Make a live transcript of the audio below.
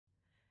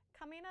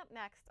Coming up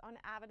next on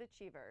AVID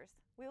Achievers,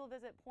 we will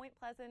visit Point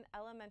Pleasant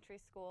Elementary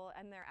School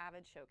and their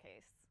AVID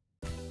Showcase.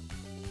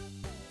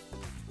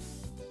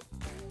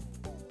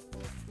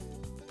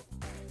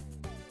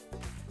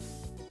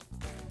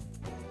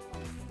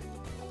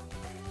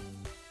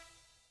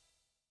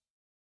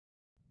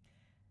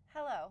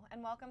 Hello,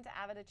 and welcome to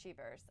AVID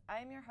Achievers. I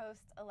am your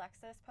host,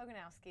 Alexis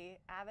Poganowski,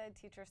 AVID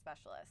Teacher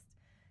Specialist.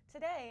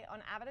 Today on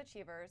AVID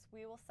Achievers,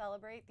 we will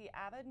celebrate the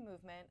AVID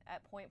movement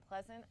at Point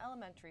Pleasant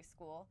Elementary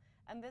School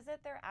and visit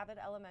their AVID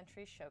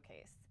Elementary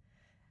Showcase.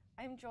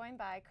 I'm joined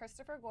by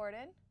Christopher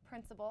Gordon,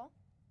 Principal,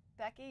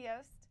 Becky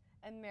Yost,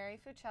 and Mary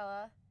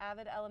Fucella,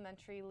 AVID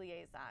Elementary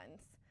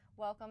Liaisons.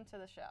 Welcome to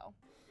the show.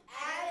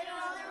 AVID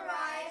on the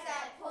rise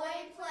at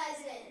Point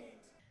Pleasant.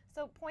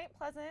 So Point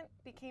Pleasant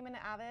became an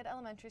AVID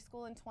elementary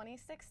school in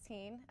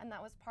 2016, and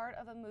that was part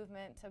of a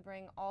movement to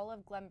bring all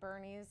of Glen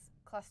Burnie's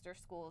cluster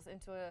schools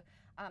into a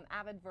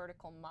AVID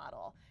vertical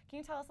model. Can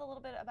you tell us a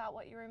little bit about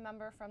what you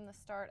remember from the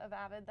start of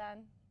AVID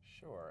then?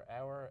 Sure.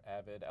 Our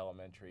AVID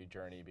elementary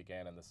journey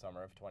began in the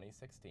summer of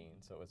 2016,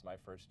 so it was my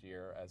first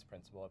year as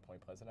principal at Point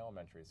Pleasant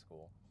Elementary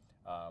School.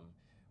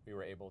 We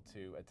were able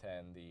to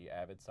attend the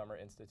AVID Summer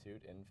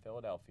Institute in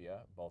Philadelphia.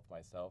 Both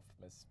myself,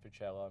 Ms.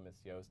 Fucella,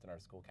 Ms. Yost, and our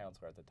school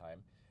counselor at the time,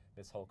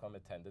 Ms. Holcomb,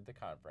 attended the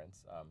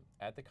conference.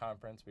 At the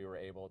conference, we were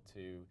able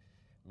to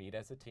meet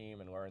as a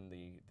team and learn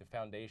the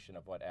foundation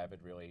of what AVID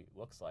really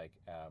looks like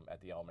at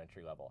the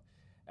elementary level.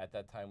 At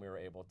that time, we were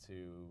able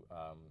to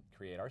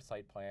create our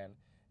site plan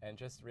and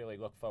just really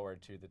look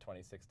forward to the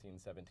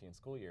 2016-17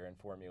 school year and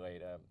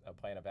formulate a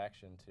plan of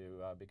action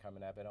to become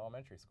an AVID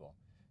elementary school.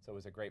 So it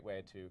was a great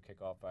way to kick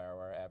off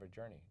our AVID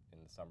journey in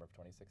the summer of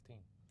 2016.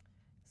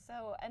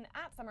 So, and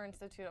at Summer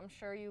Institute, I'm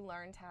sure you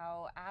learned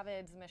how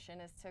AVID's mission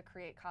is to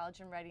create college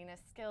and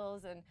readiness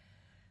skills and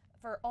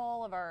for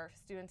all of our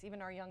students,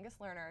 even our youngest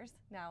learners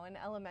now in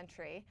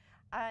elementary.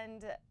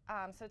 And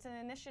so it's an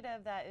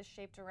initiative that is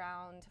shaped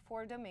around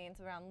 4 domains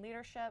around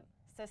leadership,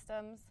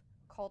 systems,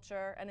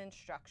 culture, and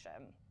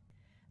instruction.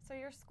 So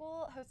your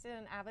school hosted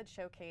an AVID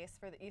showcase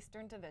for the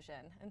Eastern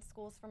Division, and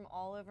schools from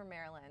all over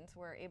Maryland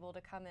were able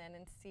to come in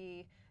and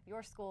see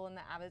your school and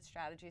the AVID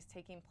strategies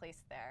taking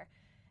place there.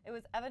 It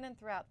was evident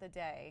throughout the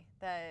day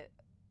that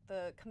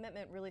the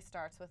commitment really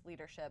starts with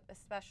leadership,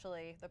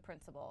 especially the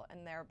principal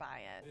and their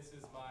buy-in. This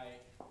is my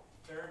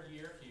 3rd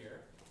year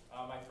here.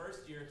 My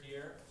first year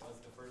here was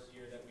the first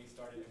year that we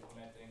started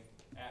implementing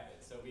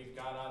AVID. So we've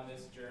gone on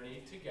this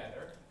journey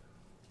together.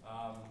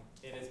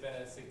 It has been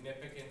a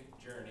significant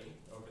journey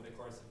over the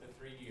course of the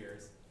 3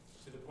 years,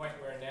 to the point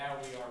where now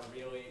we are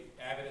really,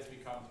 AVID has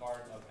become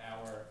part of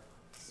our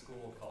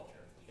school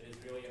culture. It is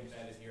really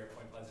embedded here at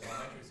Point Pleasant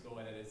Elementary School,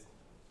 and it is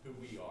who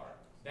we are.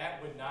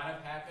 That would not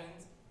have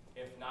happened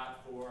if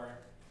not for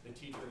the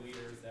teacher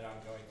leaders that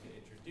I'm going to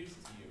introduce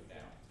to you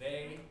now.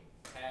 They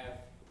have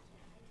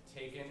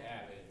taken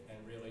AVID and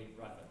really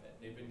run with it.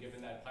 They've been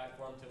given that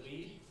platform to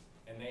lead,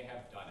 and they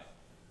have done it.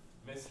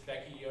 Miss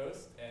Becky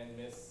Yost and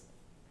Miss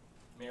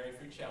Mary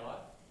Fucella.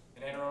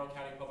 In Anne Arundel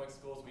County Public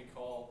Schools, we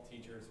call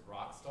teachers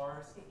rock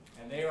stars,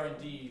 and they are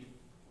indeed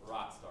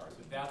rock stars.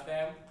 Without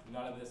them,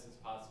 none of this is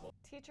possible.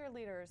 Teacher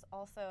leaders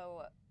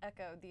also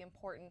echoed the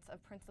importance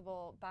of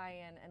principal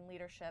buy-in and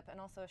leadership, and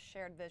also a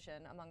shared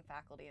vision among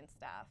faculty and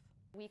staff.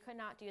 We could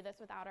not do this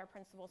without our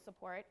principal's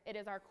support. It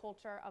is our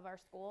culture of our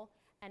school,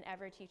 and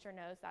every teacher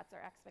knows that's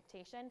our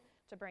expectation,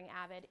 to bring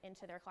AVID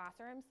into their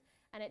classrooms.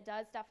 And it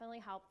does definitely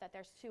help that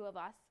there's 2 of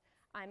us.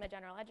 I'm a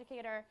general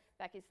educator,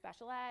 Becky's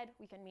special ed.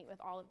 We can meet with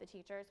all of the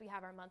teachers. We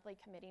have our monthly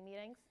committee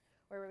meetings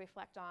where we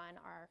reflect on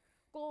our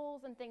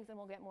goals and things, and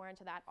we'll get more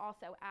into that.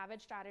 Also,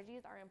 AVID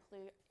strategies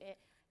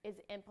is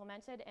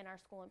implemented in our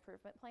school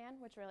improvement plan,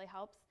 which really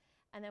helps.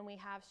 And then we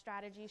have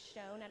strategies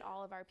shown at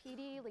all of our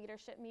PD,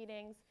 leadership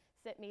meetings,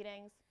 SIP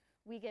meetings.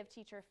 We give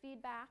teacher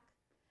feedback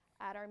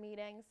at our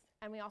meetings,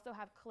 and we also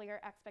have clear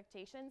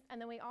expectations.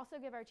 And then we also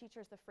give our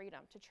teachers the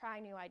freedom to try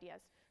new ideas,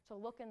 to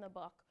look in the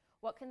book.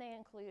 What can they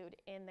include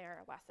in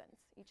their lessons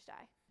each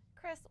day?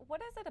 Chris,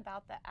 what is it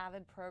about the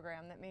AVID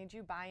program that made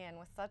you buy in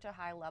with such a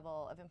high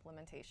level of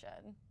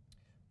implementation?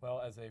 Well,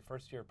 as a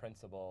first-year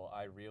principal,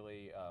 I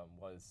really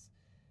was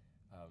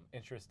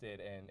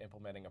interested in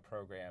implementing a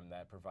program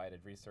that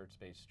provided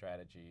research-based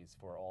strategies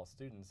for all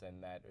students,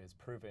 and that is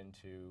proven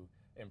to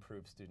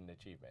improve student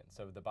achievement.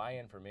 So the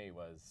buy-in for me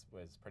was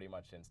pretty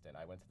much instant.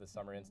 I went to the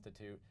Summer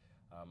Institute.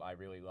 I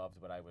really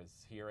loved what I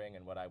was hearing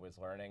and what I was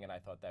learning, and I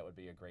thought that would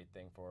be a great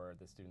thing for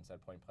the students at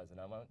Point Pleasant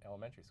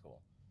Elementary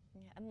School.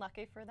 Yeah, and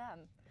lucky for them.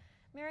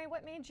 Mary,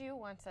 what made you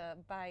want to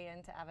buy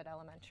into AVID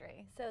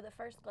Elementary? So the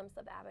first glimpse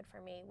of AVID for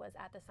me was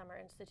at the Summer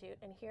Institute,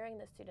 and hearing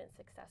the student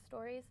success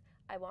stories,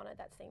 I wanted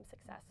that same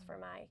success for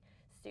my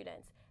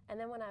students. And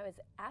then when I was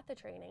at the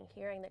training,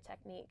 hearing the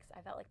techniques,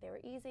 I felt like they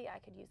were easy, I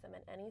could use them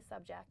in any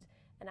subject,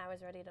 and I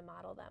was ready to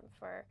model them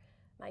for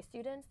my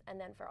students and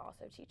then for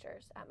also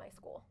teachers at my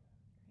school.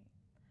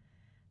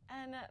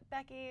 And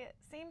Becky,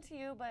 same to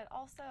you, but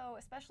also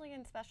especially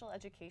in special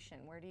education,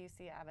 where do you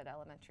see AVID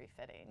Elementary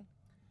fitting?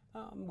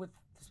 With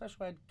the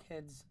special ed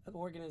kids, the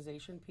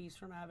organization piece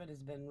from AVID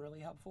has been really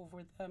helpful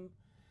for them.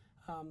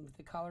 with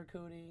the color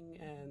coding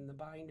and the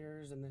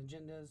binders and the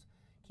agendas,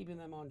 keeping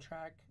them on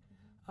track.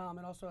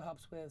 It also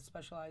helps with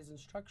specialized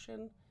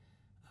instruction,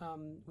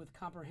 with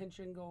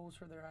comprehension goals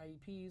for their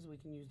IEPs. We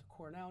can use the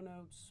Cornell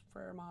notes,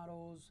 FRAIR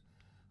models,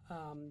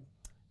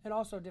 and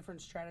also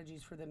different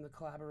strategies for them to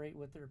collaborate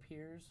with their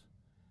peers.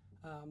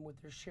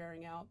 With their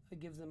sharing out,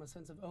 it gives them a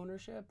sense of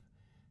ownership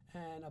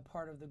and a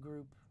part of the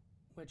group,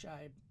 which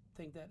I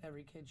think that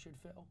every kid should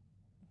feel.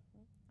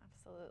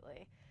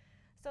 Absolutely.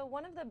 So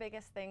one of the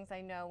biggest things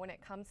I know when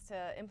it comes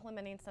to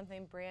implementing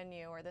something brand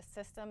new are the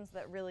systems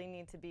that really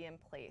need to be in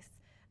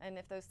place. And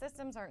if those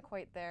systems aren't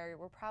quite there,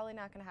 we're probably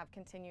not going to have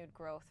continued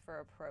growth for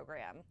a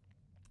program.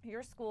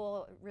 Your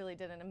school really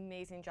did an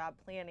amazing job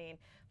planning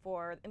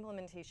for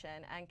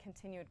implementation and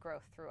continued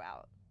growth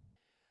throughout.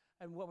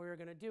 And what we were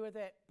going to do with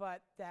it,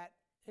 but that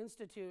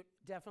institute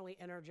definitely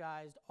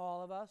energized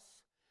all of us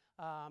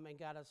and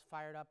got us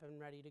fired up and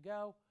ready to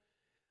go.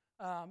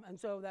 And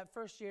so that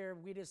first year,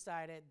 we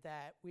decided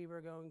that we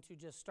were going to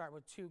just start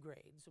with 2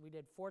 grades. So we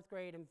did 4th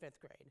grade and 5th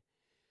grade.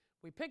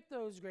 We picked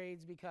those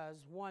grades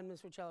because 1,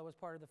 Ms. Ricella was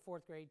part of the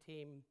 4th grade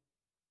team,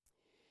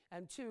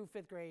 and 2,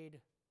 5th grade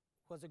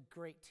was a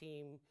great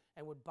team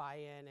and would buy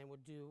in and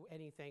would do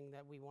anything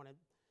that we wanted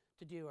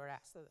to do or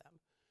asked of them.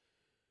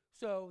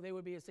 So they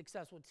would be a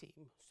successful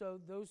team. So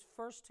those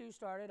first 2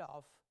 started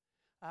off,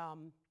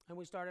 and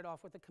we started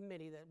off with a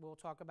committee that we'll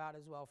talk about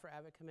as well for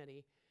AVID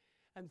committee.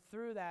 And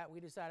through that, we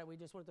decided we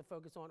just wanted to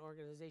focus on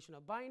organization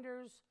of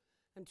binders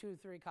and 2,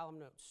 3 column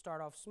notes.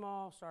 Start off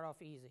small, start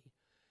off easy.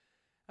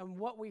 And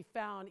what we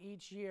found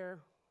each year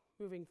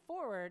moving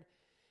forward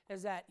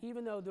is that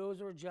even though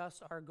those were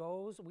just our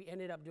goals, we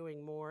ended up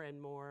doing more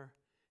and more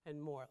and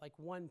more, like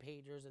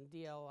 1-pagers and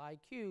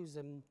DLIQs,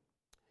 and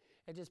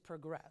it just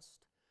progressed.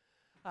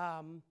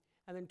 And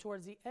then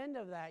towards the end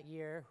of that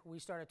year, we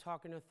started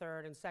talking to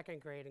 3rd and 2nd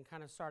grade and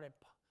kind of started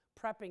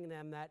prepping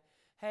them that,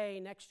 hey,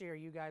 next year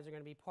you guys are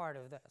going to be part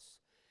of this.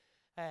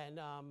 And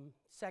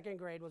 2nd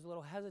grade was a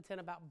little hesitant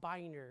about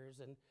binders,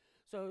 and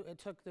so it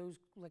took those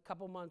like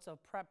couple months of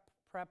prep,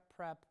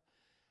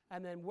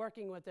 and then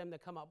working with them to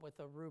come up with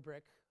a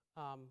rubric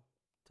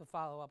to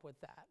follow up with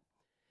that.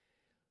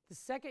 The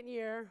 2nd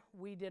year,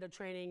 we did a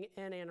training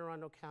in Anne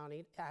Arundel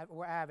County,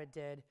 where AVID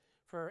did,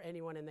 for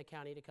anyone in the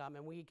county to come,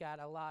 and we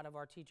got a lot of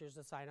our teachers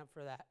to sign up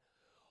for that.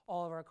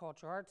 All of our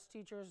cultural arts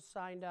teachers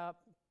signed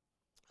up,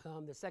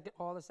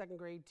 all the 2nd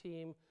grade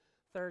team,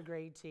 3rd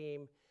grade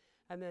team,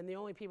 and then the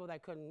only people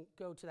that couldn't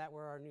go to that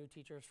were our new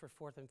teachers for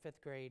 4th and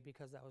 5th grade,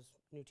 because that was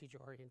new teacher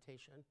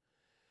orientation.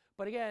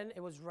 But again,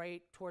 it was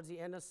right towards the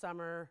end of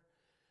summer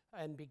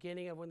and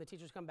beginning of when the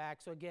teachers come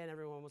back, so again,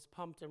 everyone was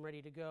pumped and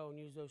ready to go and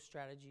use those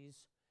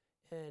strategies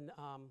in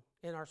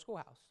our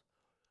schoolhouse.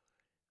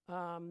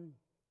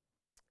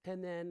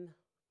 And then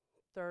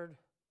our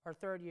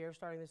 3rd year,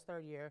 starting this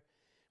 3rd year,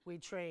 we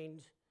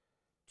trained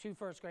 2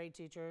 1st grade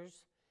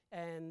teachers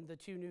and the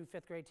 2 new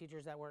 5th grade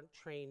teachers that weren't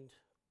trained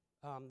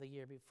the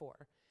year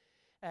before.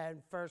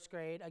 And 1st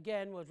grade,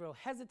 again, was real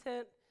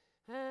hesitant.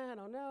 I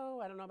don't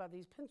know about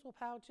these pencil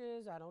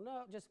pouches, I don't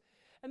know.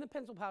 And the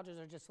pencil pouches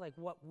are just like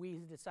what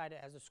we decided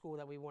as a school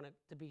that we wanted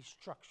to be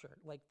structured,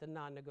 like the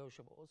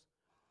non-negotiables.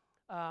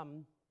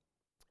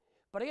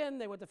 But again,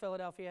 they went to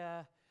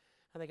Philadelphia,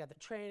 and they got the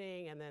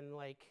training, and then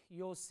like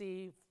you'll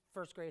see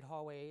 1st grade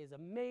hallway is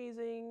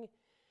amazing,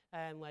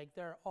 and like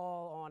they're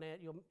all on it.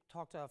 You'll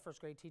talk to a 1st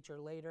grade teacher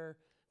later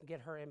and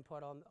get her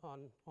input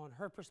on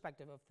her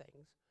perspective of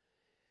things.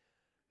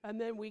 And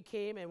then we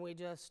came and we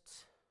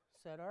just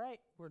said, all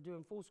right, we're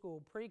doing full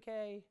school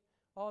pre-K,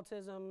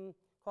 autism,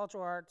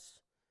 cultural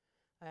arts,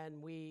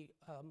 and we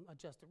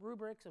adjusted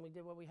rubrics, and we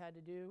did what we had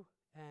to do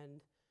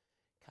and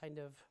kind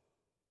of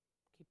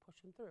keep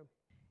pushing through.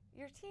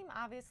 Your team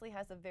obviously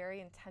has a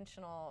very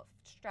intentional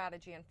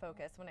strategy and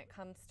focus when it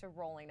comes to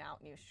rolling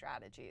out new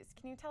strategies.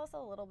 Can you tell us a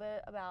little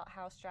bit about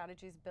how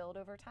strategies build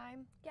over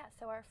time? Yeah,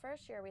 so our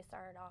first year we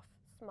started off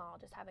small,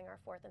 just having our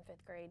 4th and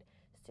 5th grade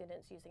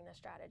students using the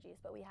strategies,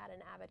 but we had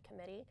an AVID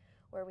committee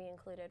where we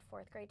included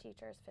 4th grade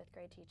teachers, 5th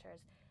grade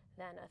teachers,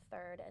 then a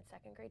 3rd and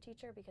 2nd grade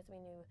teacher, because we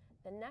knew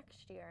the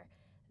next year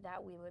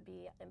that we would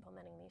be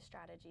implementing these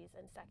strategies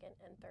in 2nd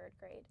and 3rd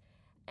grade.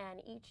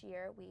 And each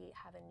year we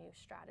have a new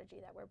strategy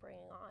that we're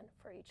bringing on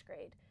for each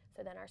grade.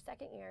 So then our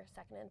 2nd year,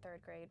 2nd and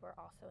 3rd grade were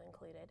also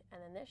included.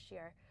 And then this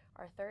year,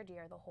 our 3rd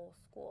year, the whole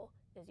school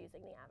is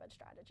using the AVID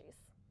strategies.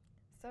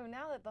 So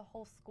now that the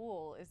whole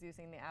school is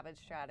using the AVID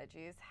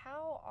strategies,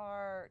 how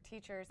are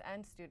teachers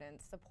and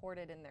students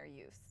supported in their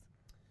use?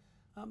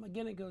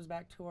 Again, it goes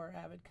back to our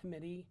AVID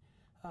committee.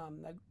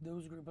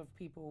 Those group of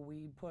people,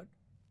 we put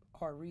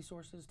our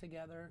resources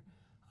together,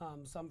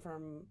 some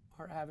from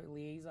our AVID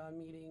liaison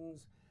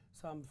meetings,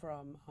 some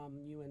from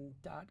you and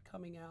Dot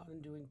coming out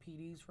and doing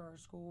PDs for our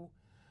school.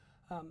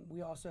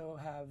 We also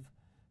have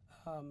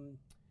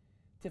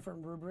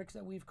different rubrics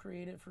that we've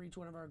created for each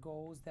one of our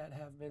goals that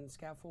have been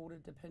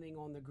scaffolded depending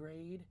on the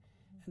grade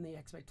and the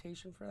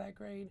expectation for that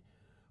grade.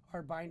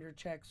 Our binder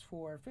checks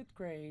for 5th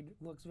grade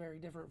looks very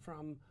different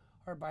from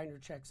our binder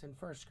checks in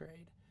 1st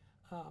grade.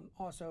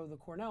 Also, the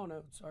Cornell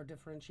notes are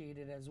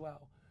differentiated as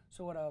well.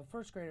 So what a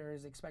first grader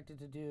is expected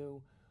to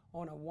do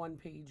on a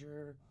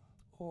one-pager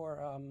or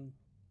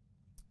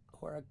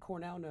a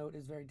Cornell note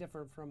is very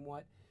different from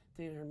what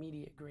the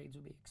intermediate grades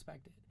would be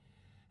expected.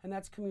 And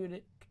that's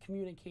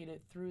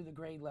communicated through the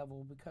grade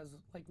level because,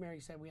 like Mary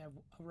said, we have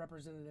a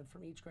representative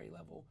from each grade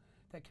level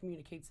that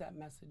communicates that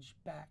message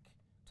back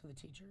to the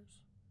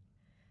teachers.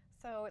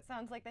 So it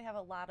sounds like they have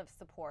a lot of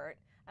support.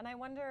 And I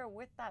wonder,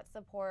 with that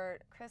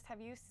support, Chris,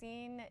 have you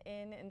seen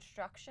in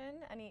instruction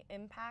any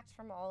impact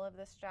from all of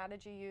this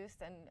strategy use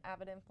and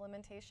AVID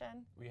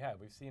implementation? We have.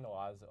 We've seen a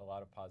lot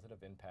of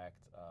positive impact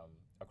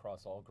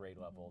across all grade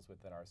levels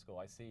within our school.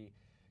 I see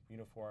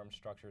uniform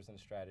structures and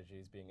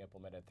strategies being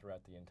implemented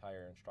throughout the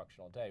entire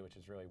instructional day, which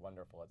is really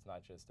wonderful. It's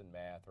not just in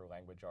math or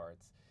language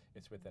arts,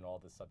 it's within all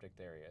the subject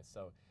areas.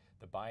 So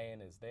the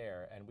buy-in is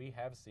there, and we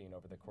have seen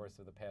over the course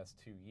of the past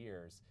 2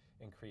 years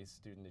increased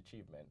student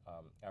achievement.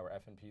 Our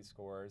F&P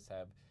scores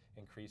have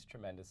increased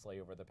tremendously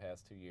over the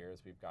past 2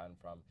 years. We've gone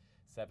from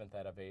 7th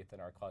out of 8th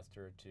in our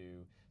cluster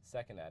to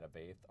 2nd out of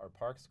 8th. Our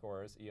PARCC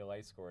scores,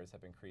 ELA scores,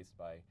 have increased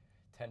by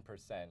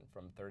 10%,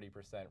 from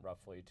 30%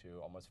 roughly to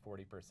almost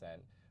 40%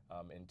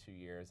 in 2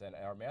 years, and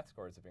our math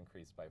scores have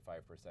increased by 5%.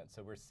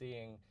 So we're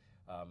seeing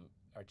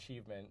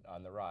achievement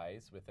on the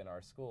rise within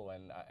our school,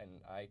 and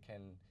I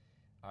can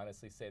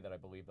honestly say that I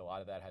believe a lot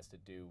of that has to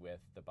do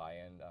with the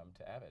buy-in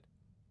to AVID.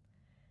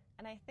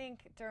 And I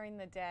think during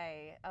the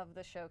day of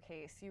the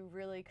showcase, you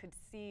really could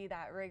see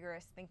that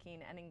rigorous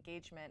thinking and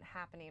engagement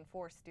happening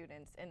for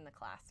students in the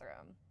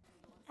classroom.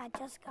 I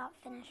just got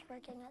finished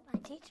working with my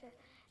teacher,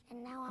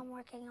 and now I'm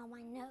working on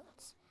my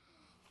notes.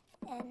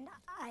 And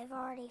I've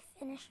already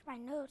finished my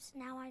notes.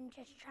 Now I'm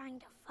just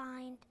trying to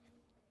find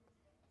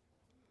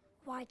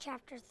why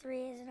chapter 3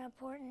 is an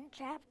important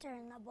chapter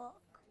in the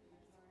book.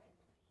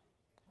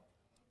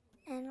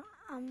 And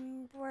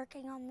I'm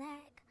working on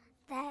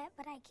that,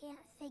 but I can't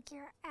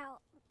figure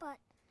out. But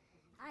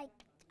I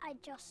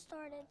just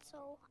started,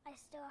 so I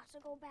still have to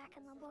go back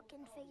in the book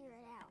and figure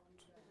it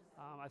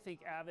out. I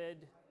think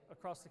AVID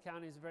across the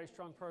county is a very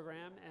strong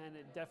program, and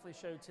it definitely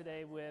showed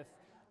today with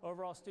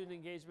overall student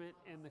engagement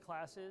in the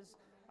classes,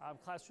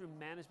 classroom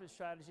management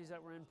strategies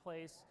that were in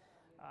place,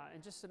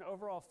 and just an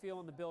overall feel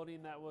in the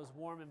building that was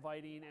warm,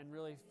 inviting, and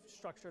really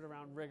structured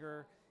around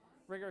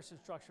rigorous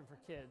instruction for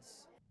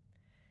kids.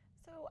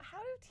 So how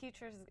do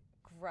teachers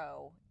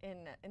grow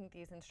in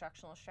these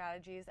instructional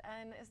strategies,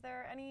 and is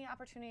there any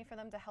opportunity for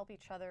them to help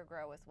each other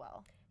grow as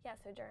well? Yeah,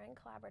 so during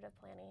collaborative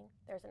planning,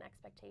 there's an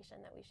expectation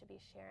that we should be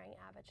sharing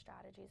AVID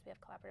strategies. We have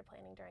collaborative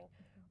planning during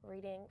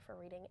reading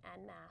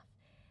and math.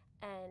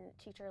 And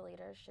teacher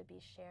leaders should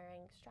be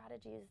sharing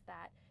strategies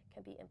that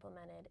can be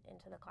implemented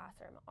into the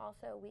classroom.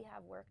 Also, we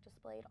have work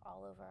displayed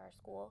all over our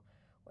school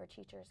where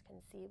teachers can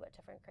see what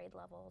different grade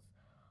levels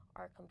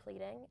are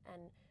completing,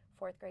 and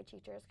 4th grade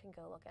teachers can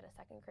go look at a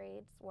 2nd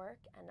grade's work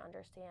and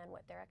understand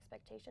what their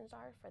expectations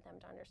are for them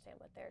to understand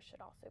what theirs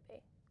should also be.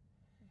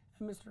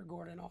 And Mr.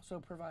 Gordon also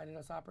provided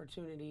us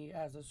opportunity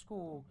as a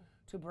school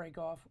to break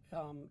off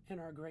in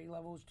our grade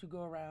levels to go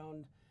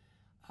around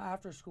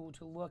after school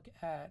to look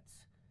at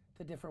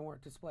the different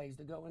work displays,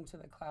 to go into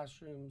the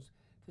classrooms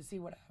to see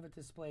what AVID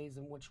displays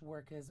and which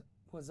work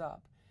was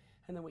up.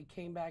 And then we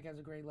came back as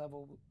a grade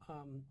level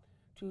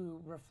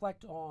to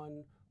reflect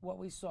on what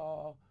we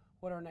saw,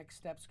 what our next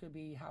steps could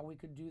be, how we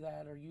could do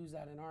that or use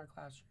that in our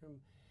classroom.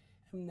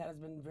 And that has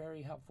been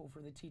very helpful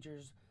for the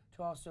teachers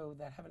to also,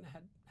 that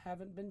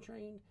haven't been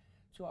trained,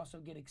 to also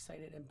get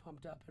excited and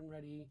pumped up and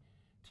ready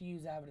to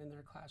use AVID in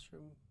their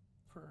classroom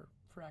for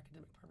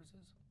academic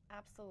purposes.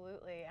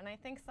 Absolutely, and I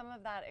think some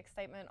of that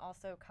excitement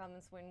also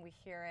comes when we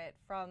hear it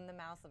from the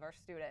mouths of our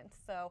students.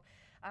 So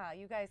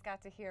you guys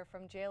got to hear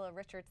from Jayla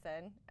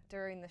Richardson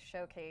during the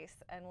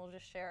showcase, and we'll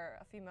just share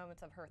a few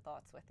moments of her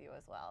thoughts with you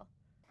as well.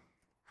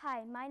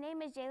 Hi, my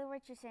name is Jayla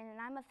Richardson,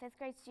 and I'm a 5th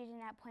grade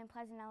student at Point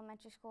Pleasant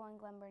Elementary School in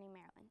Glen Burnie,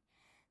 Maryland.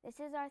 This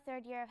is our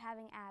 3rd year of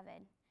having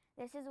AVID.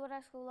 This is what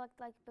our school looked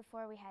like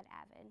before we had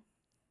AVID.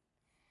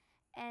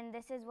 And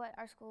this is what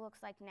our school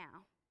looks like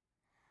now.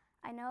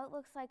 I know it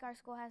looks like our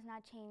school has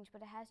not changed,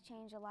 but it has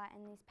changed a lot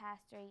in these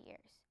past 3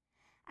 years.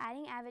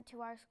 Adding AVID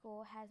to our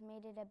school has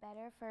made it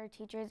better for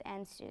teachers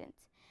and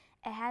students.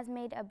 It has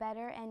made a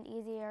better and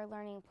easier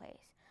learning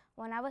place.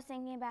 When I was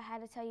thinking about how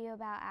to tell you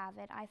about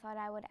AVID, I thought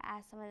I would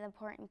ask some of the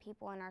important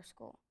people in our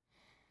school.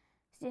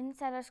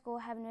 Students at our school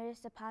have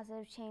noticed a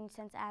positive change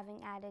since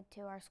AVID added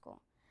to our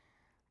school.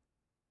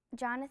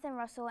 Jonathan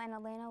Russell and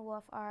Elena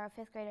Wolf are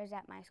 5th graders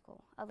at my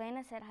school.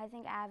 Elena said, "I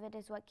think AVID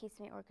is what keeps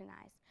me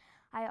organized.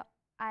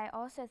 I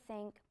also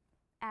think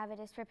AVID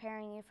is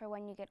preparing you for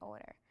when you get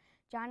older."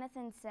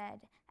 Jonathan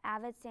said,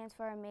 "AVID stands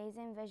for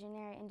Amazing,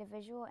 Visionary,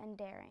 Individual, and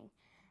Daring.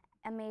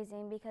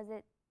 Amazing because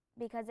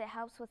it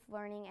helps with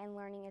learning, and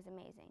learning is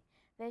amazing.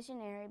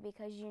 Visionary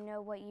because you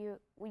know what you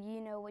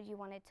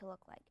want it to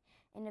look like.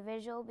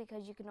 Individual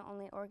because you can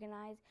only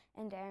organize,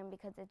 and daring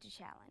because it's a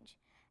challenge."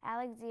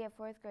 Alex Z, a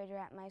 4th grader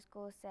at my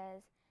school,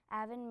 says,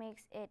 "AVID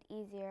makes it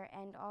easier,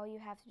 and all you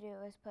have to do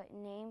is put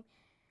name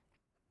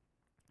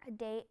a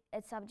date,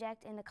 a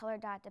subject, and a color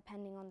dot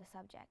depending on the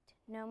subject.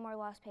 No more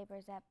lost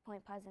papers at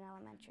Point Pleasant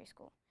Elementary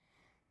School.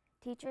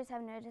 Teachers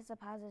have noticed a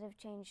positive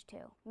change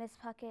too. Miss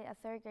Puckett, a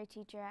third grade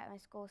teacher at my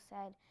school,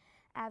 said,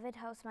 "AVID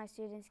helps my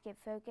students get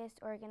focused,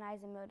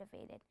 organized, and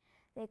motivated.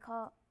 The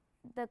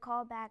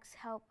callbacks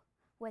help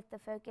with the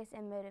focus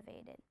and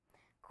motivated.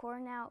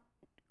 Cornell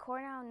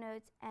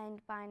notes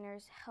and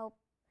binders help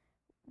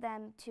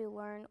them to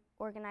learn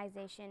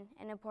organization,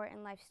 an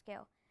important life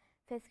skill."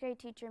 Fifth grade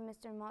teacher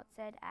Mr. Malt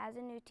said, "As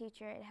a new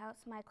teacher, it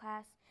helps my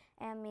class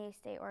and me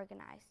stay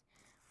organized.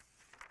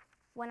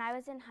 When I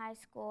was in high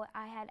school,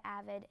 I had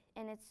AVID,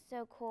 and it's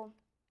so cool.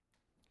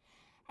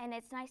 And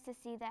it's nice to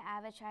see the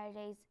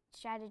AVID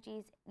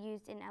strategies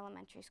used in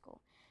elementary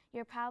school.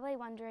 You're probably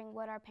wondering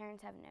what our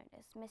parents have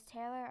noticed. Miss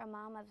Taylor, a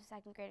mom of a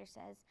second grader,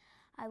 says,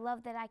 "I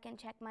love that I can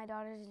check my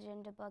daughter's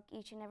agenda book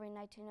each and every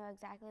night to know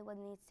exactly what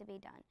needs to be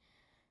done.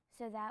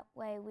 So that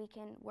way we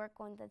can work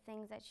on the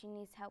things that she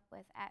needs help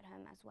with at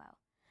home as well."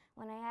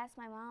 When I asked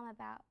my mom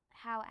about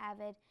how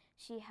AVID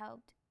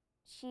helped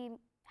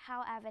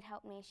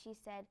me, she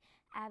said,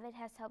 "AVID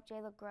has helped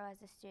Jayla grow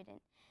as a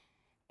student.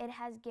 It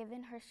has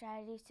given her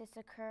strategies to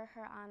secure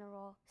her honor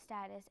roll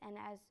status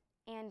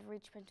and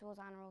reach principal's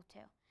honor roll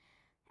too.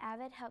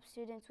 AVID helps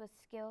students with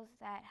skills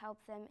that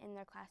help them in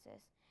their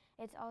classes.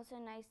 It's also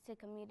nice to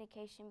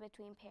communication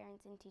between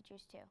parents and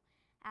teachers too.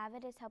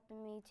 AVID is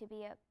helping me to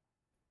be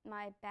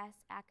my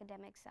best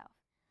academic self."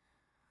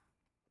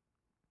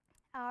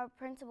 Our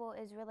principal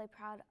is really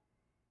proud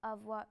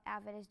of what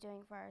AVID is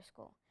doing for our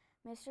school.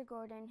 Mr.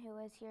 Gordon, who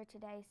is here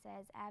today,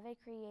 says AVID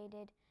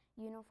created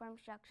uniform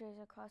structures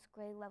across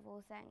grade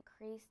levels that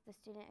increase the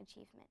student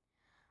achievement.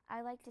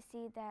 I like to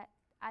see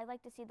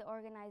the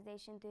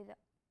organization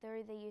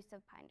through the use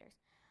of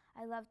binders.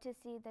 I love to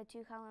see the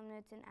 2-column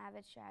notes and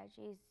AVID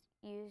strategies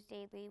used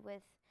daily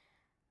with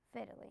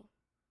Fiddly.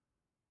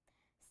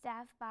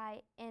 Staff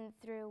buy in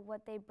through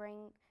what they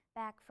bring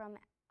back from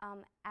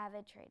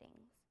AVID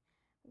trainings.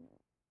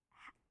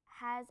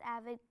 Has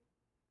AVID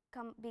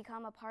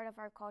become a part of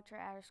our culture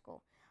at our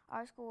school?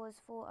 Our school is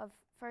full of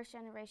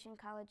first-generation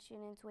college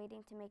students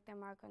waiting to make their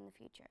mark on the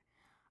future.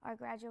 Our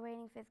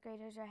graduating 5th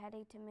graders are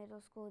heading to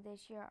middle school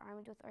this year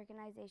armed with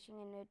organization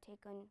and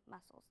note-taking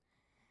muscles.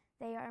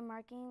 They are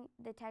marking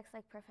the text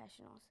like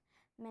professionals.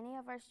 Many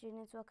of our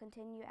students will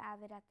continue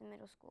AVID at the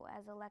middle school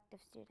as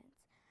elective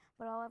students,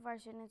 but all of our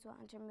students will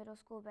enter middle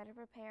school better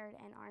prepared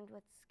and armed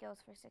with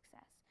skills for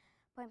success.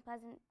 Point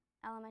Pleasant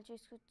Elementary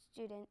School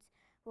students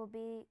will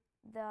be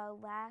the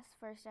last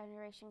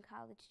first-generation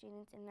college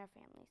students in their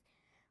families.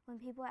 When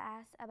people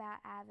ask about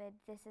AVID,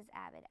 this is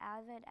AVID.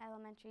 AVID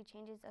Elementary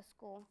changes a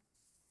school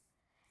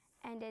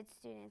and its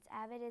students.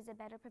 AVID is a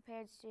better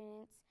prepared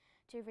students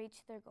to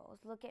reach their goals.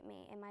 Look at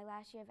me in my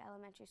last year of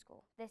elementary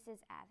school. This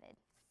is AVID.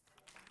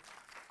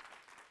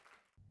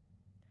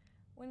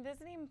 When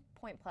visiting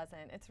Point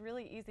Pleasant, it's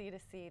really easy to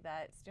see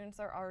that students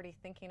are already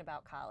thinking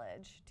about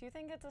college. Do you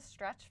think it's a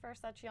stretch for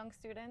such young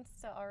students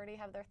to already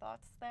have their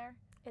thoughts there?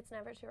 It's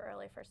never too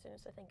early for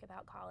students to think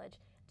about college.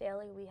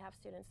 Daily, we have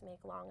students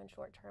make long and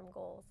short-term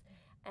goals,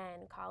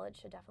 and college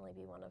should definitely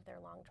be one of their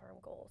long-term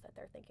goals that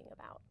they're thinking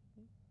about.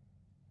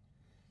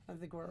 I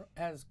think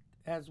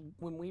as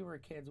when we were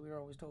kids, we were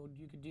always told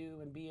you could do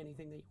and be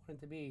anything that you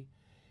wanted to be,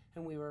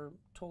 and we were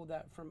told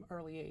that from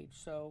early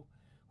age. So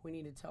we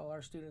need to tell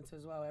our students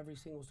as well, every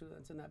single student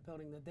that's in that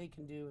building, that they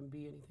can do and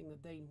be anything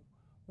that they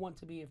want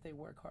to be if they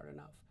work hard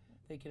enough.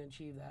 They can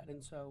achieve that.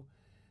 And so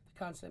the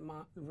constant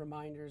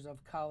reminders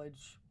of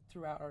college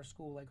throughout our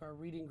school, like our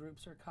reading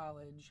groups are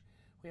college,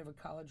 we have a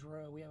college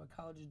row, we have a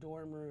college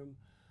dorm room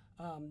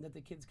that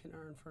the kids can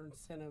earn for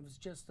incentives,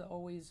 just to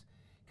always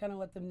kind of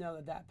let them know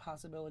that that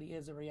possibility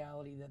is a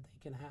reality that they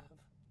can have.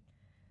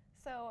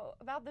 So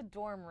about the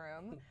dorm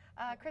room,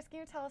 Chris, can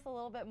you tell us a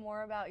little bit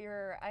more about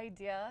your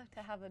idea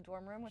to have a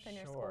dorm room within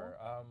your school?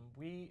 Sure.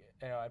 We,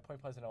 at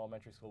Point Pleasant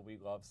Elementary School, we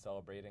love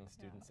celebrating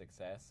student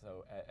success.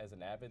 So as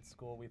an AVID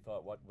school, we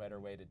thought what better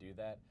way to do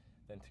that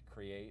than to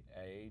create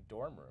a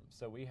dorm room.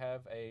 So we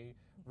have a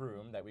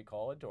room that we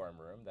call a dorm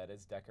room that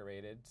is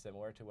decorated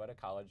similar to what a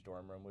college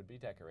dorm room would be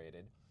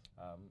decorated.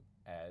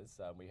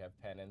 We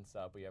have pennants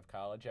up, we have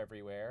college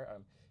everywhere.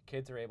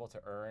 Kids are able to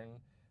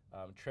earn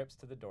trips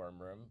to the dorm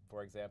room.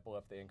 For example,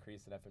 if they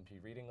increase an F&P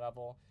reading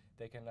level,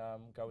 they can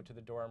go to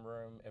the dorm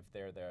room. If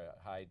they're the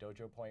high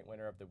dojo point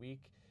winner of the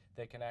week,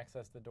 they can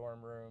access the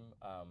dorm room.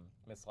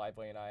 Miss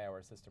Lively and I, our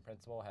assistant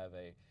principal, have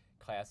a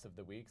class of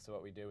the week. So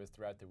what we do is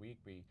throughout the week,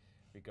 we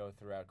go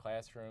throughout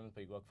classrooms,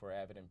 we look for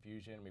AVID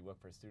infusion, we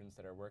look for students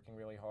that are working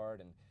really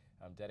hard and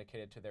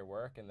dedicated to their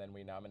work, and then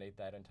we nominate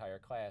that entire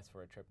class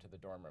for a trip to the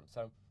dorm room.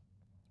 So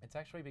it's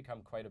actually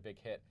become quite a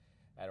big hit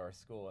at our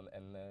school,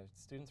 and the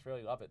students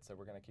really love it, so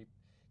we're going to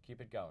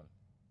keep it going.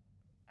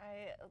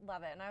 I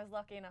love it, and I was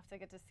lucky enough to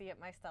get to see it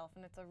myself,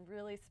 and it's a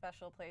really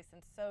special place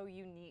and so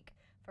unique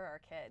for our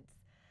kids.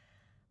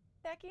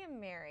 Becky and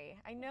Mary,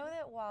 I know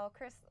that while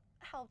Chris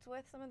helped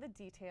with some of the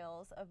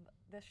details of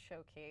this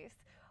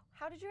showcase,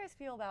 How did you guys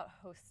feel about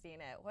hosting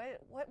it?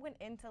 What went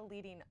into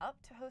leading up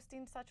to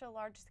hosting such a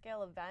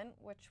large-scale event,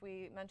 which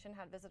we mentioned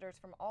had visitors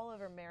from all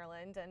over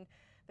Maryland and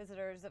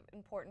visitors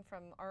important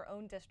from our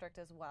own district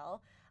as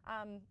well.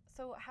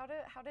 So how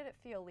did it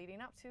feel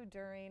leading up to,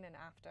 during, and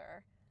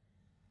after?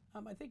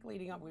 I think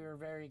leading up we were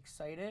very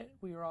excited.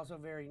 We were also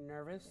very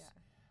nervous.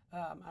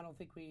 Yeah. I don't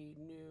think we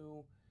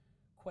knew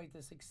quite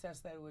the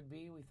success that it would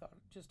be. We thought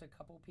just a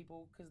couple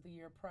people, because the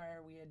year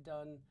prior we had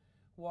done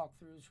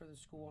walkthroughs for the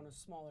school on a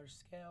smaller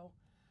scale.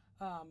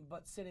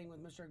 But sitting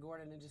with Mr.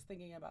 Gordon and just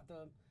thinking about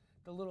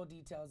the little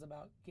details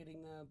about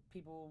getting the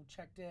people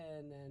checked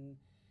in and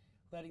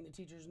letting the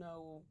teachers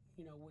know,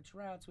 which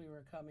routes we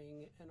were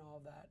coming and all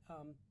of that,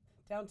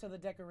 down to the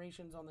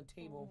decorations on the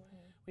table.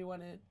 Mm-hmm. We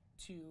wanted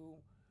to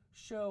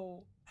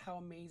show how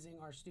amazing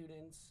our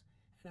students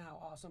and how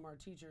awesome our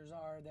teachers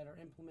are that are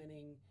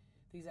implementing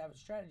these AVID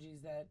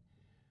strategies, that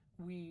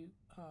we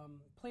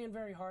planned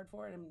very hard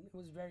for it, and it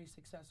was very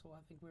successful.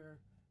 I think we were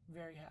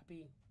very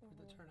happy with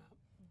the turnout.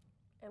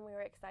 And we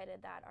were excited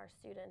that our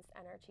students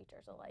and our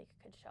teachers alike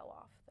could show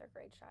off their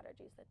great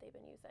strategies that they've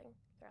been using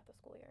throughout the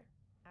school year.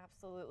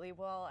 Absolutely.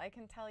 Well, I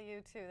can tell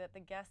you too that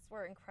the guests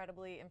were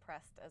incredibly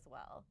impressed as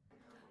well.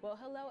 Well,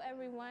 hello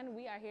everyone.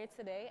 We are here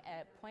today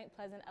at Point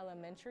Pleasant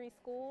Elementary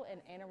School in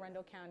Anne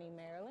Arundel County,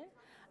 Maryland.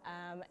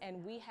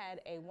 And we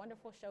had a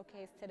wonderful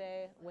showcase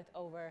today with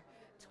over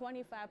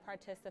 25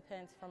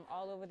 participants from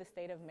all over the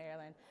state of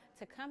Maryland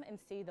to come and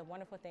see the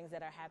wonderful things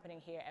that are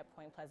happening here at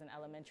Point Pleasant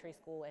Elementary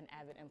School and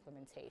AVID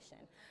implementation.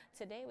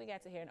 Today we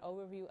got to hear an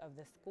overview of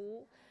the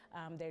school,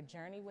 their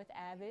journey with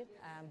AVID,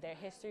 their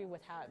history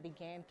with how it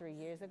began 3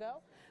 years ago.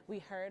 We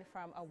heard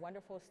from a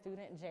wonderful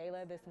student,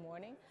 Jayla, this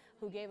morning,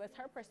 who gave us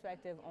her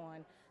perspective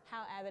on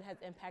how AVID has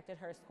impacted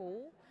her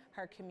school,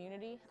 her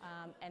community,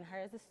 and her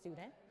as a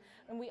student.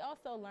 And we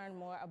also learned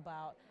more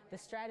about the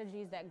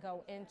strategies that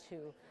go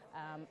into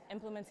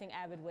implementing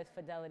AVID with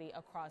fidelity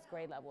across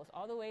grade levels,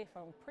 all the way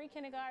from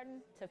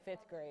pre-kindergarten to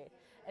 5th grade.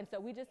 And so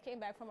we just came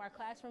back from our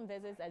classroom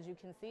visits. As you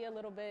can see a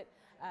little bit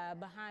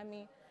behind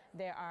me,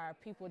 there are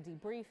people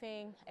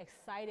debriefing,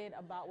 excited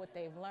about what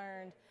they've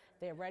learned.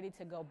 They're ready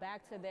to go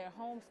back to their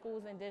home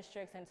schools and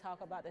districts and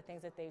talk about the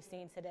things that they've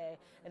seen today.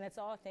 And it's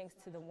all thanks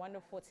to the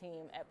wonderful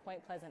team at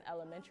Point Pleasant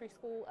Elementary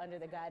School under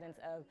the guidance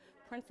of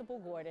Principal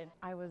Gordon.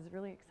 I was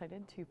really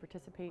excited to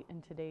participate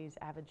in today's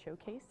AVID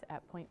showcase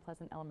at Point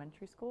Pleasant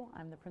Elementary School.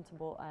 I'm the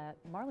principal at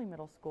Marley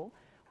Middle School,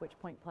 which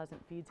Point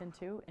Pleasant feeds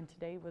into, and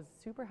today was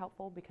super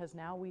helpful because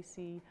now we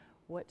see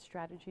what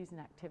strategies and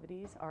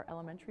activities our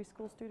elementary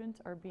school students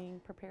are being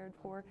prepared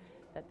for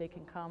that they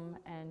can come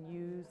and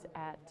use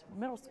at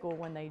middle school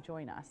when they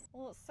join us.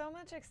 Well, so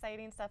much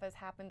exciting stuff has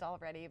happened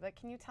already, but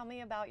can you tell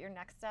me about your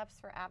next steps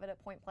for AVID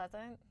at Point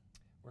Pleasant?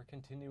 We're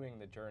continuing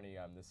the journey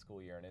this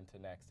school year and into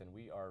next, and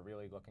we are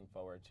really looking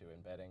forward to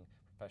embedding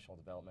professional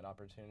development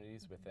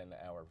opportunities within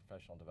our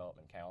professional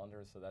development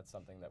calendar, so that's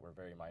something that we're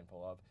very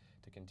mindful of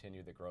to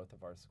continue the growth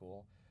of our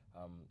school.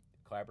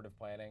 Collaborative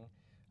planning,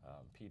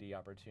 PD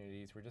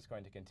opportunities, we're just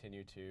going to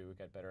continue to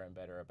get better and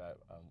better about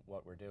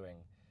what we're doing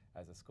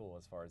as a school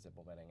as far as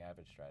implementing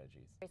AVID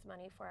strategies. Raise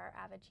money for our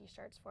AVID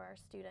t-shirts for our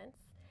students,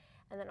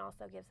 and then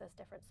also gives us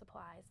different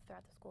supplies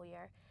throughout the school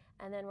year.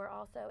 And then we're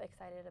also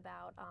excited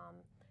about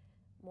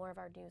more of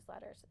our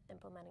newsletters,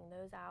 implementing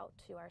those out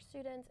to our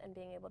students and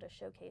being able to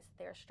showcase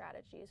their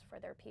strategies for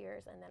their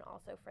peers and then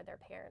also for their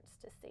parents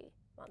to see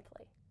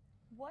monthly.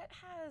 What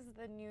has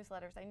the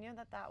newsletters, I knew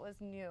that that was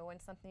new and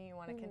something you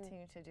want to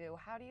continue to do.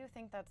 How do you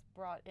think that's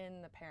brought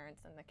in the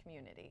parents and the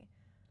community?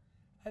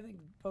 I think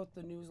both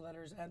the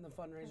newsletters and the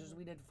fundraisers,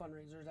 we did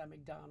fundraisers at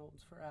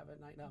McDonald's for AVID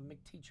night,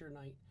 McTeacher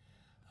night.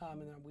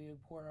 And then we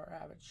wore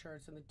our AVID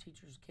shirts, and the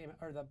teachers came,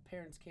 or the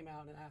parents came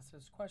out and asked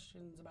us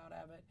questions about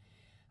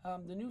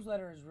AVID. The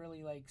newsletter has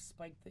really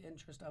spiked the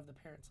interest of the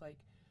parents.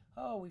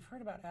 Oh, we've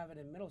heard about AVID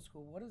in middle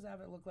school. What does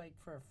AVID look like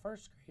for a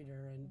first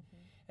grader? And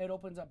it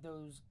opens up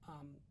those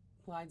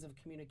lines of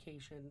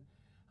communication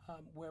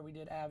where we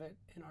did AVID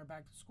in our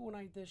back to school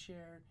night this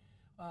year.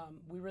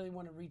 We really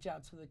want to reach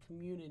out to the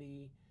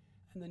community,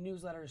 and the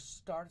newsletter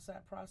starts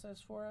that process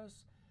for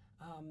us.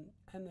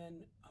 And then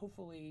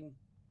hopefully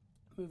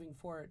moving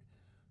forward,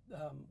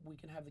 we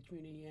can have the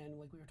community in,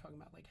 like we were talking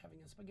about, having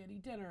a spaghetti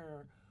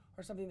dinner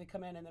or something to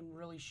come in and then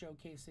really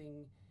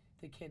showcasing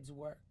the kids'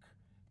 work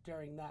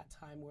during that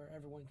time where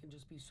everyone can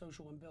just be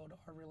social and build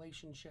our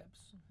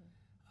relationships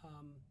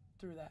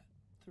through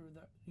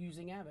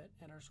using AVID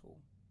at our school.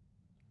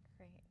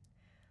 Great.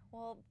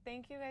 Well,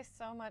 thank you guys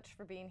so much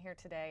for being here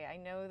today. I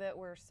know that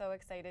we're so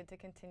excited to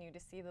continue to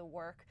see the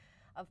work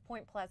of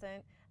Point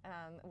Pleasant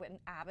and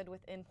AVID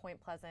within Point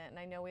Pleasant, and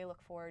I know we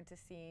look forward to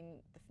seeing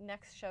the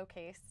next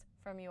showcase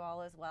from you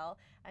all as well,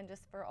 and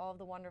just for all of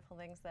the wonderful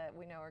things that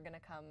we know are going to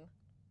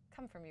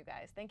come from you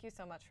guys. Thank you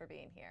so much for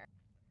being here.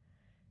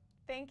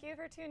 Thank you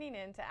for tuning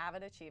in to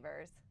AVID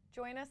Achievers.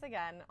 Join us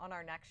again on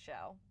our next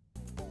show.